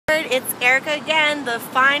it's Erica again, the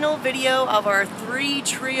final video of our 3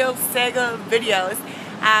 Trio Saga videos.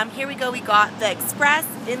 Here we go, we got the Express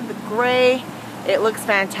in the gray. It looks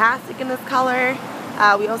fantastic in this color.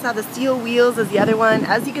 We also have the steel wheels as the other one.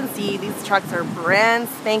 As you can see, these trucks are brand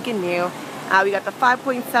spanking new. We got the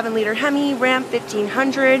 5.7 liter Hemi Ram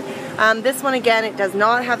 1500. This one again, it does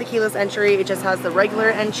not have the keyless entry, it just has the regular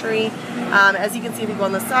entry. As you can see, if you go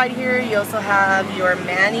on the side here, you also have your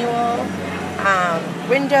manual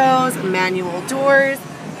windows, manual doors.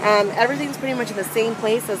 Everything's pretty much in the same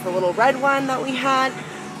place as the little red one that we had.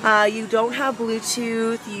 You don't have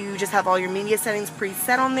Bluetooth, you just have all your media settings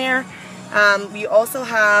preset on there. We also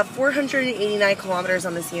have 489 kilometers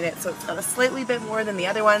on this unit, so it's got a slightly bit more than the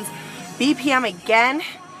other ones. BPM again,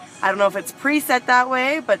 I don't know if it's preset that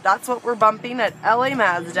way, but that's what we're bumping at LA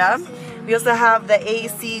Mazda. We also have the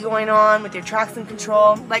AC going on with your traction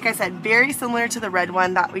control. Like I said, very similar to the red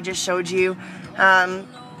one that we just showed you.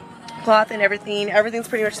 Cloth and everything's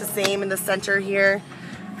pretty much the same in the center here.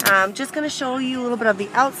 Just going to show you a little bit of the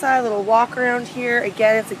outside, a little walk around here.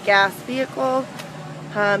 Again, it's a gas vehicle.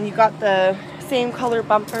 You got the same color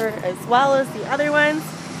bumper as well as the other ones.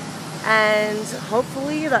 And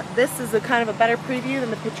hopefully that this is a kind of a better preview than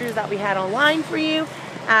the pictures that we had online for you.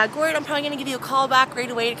 Gordon, I'm probably going to give you a call back right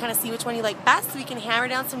away to kind of see which one you like best so we can hammer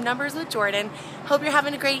down some numbers with Jordan. Hope you're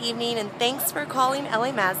having a great evening and thanks for calling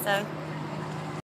LA Mazda.